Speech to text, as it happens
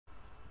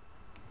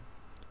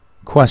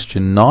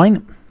Question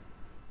 9.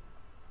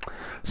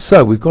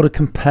 So we've got to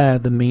compare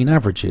the mean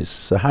averages.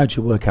 So how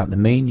do you work out the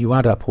mean? You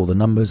add up all the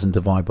numbers and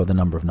divide by the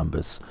number of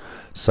numbers.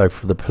 So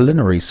for the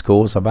preliminary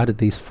scores, I've added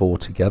these 4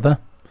 together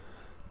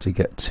to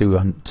get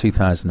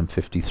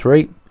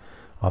 2053.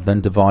 I've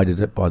then divided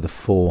it by the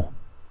 4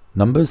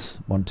 numbers,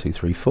 1, 2,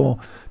 3, 4,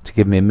 to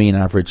give me a mean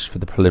average for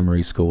the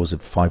preliminary scores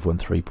of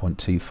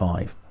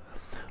 513.25.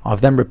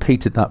 I've then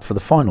repeated that for the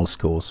final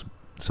scores.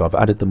 So I've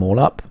added them all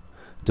up,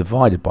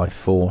 divided by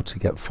 4 to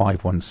get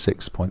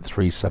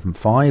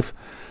 516.375.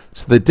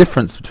 So the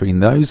difference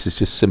between those is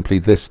just simply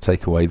this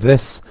take away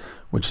this,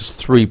 which is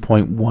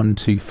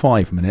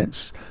 3.125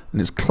 minutes, and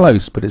it's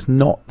close, but it's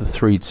not the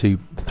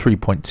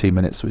 3.2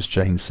 minutes which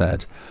Jane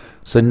said.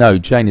 So no,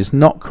 Jane is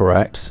not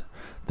correct.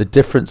 The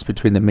difference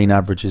between the mean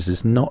averages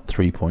is not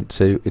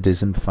 3.2, it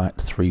is in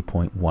fact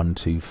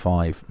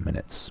 3.125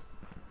 minutes.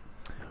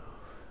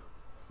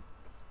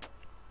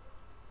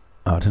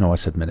 I don't know why I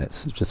said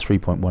minutes, it's just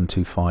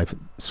 3.125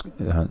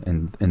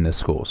 in the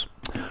scores.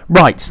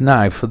 Right,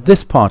 now for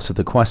this part of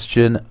the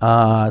question,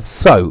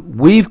 so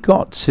we've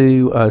got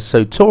to,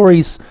 so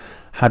Tori's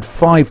had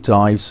 5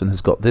 dives and has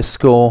got this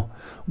score,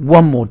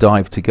 1 more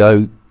dive to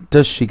go.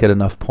 Does she get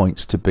enough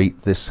points to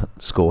beat this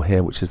score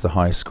here, which is the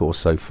highest score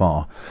so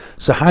far?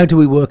 So how do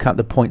we work out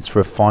the points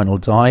for a final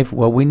dive?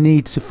 Well, we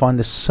need to find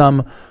the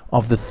sum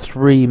of the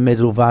 3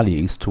 middle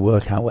values to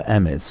work out what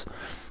M is.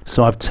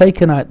 So I've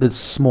taken out the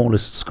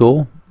smallest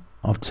score,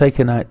 I've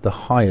taken out the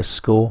highest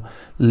score,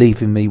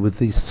 leaving me with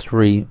these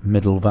 3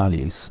 middle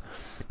values.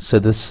 So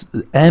this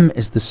M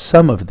is the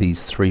sum of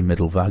these 3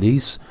 middle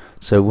values.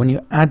 So when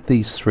you add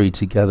these 3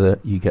 together,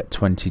 you get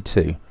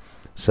 22.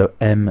 So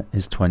M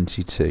is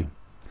 22.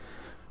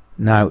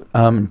 Now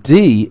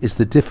D is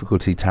the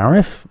difficulty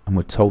tariff, and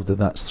we're told that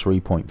that's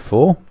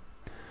 3.4.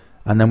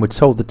 And then we're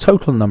told the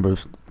total number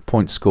of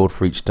points scored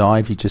for each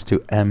dive. You just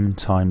do M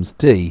times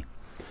D.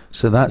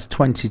 So that's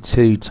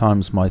 22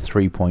 times my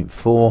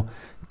 3.4,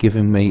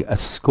 giving me a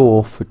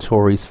score for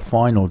Tori's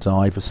final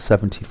dive of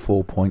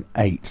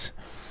 74.8.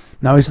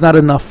 Now, is that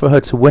enough for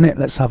her to win it?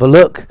 Let's have a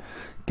look.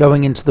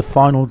 Going into the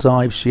final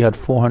dive, she had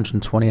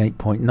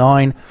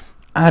 428.9.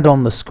 Add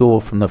on the score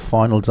from the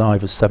final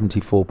dive of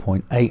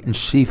 74.8, and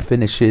she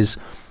finishes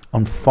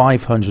on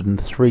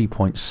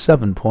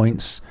 503.7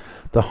 points.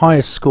 The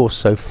highest score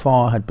so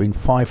far had been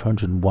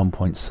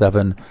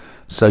 501.7.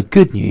 So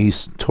good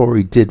news,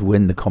 Tori did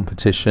win the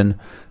competition,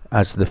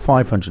 as the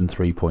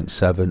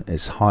 503.7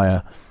 is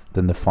higher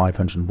than the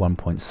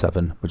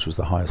 501.7, which was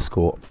the highest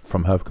score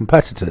from her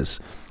competitors.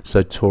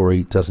 So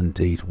Tori does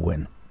indeed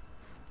win.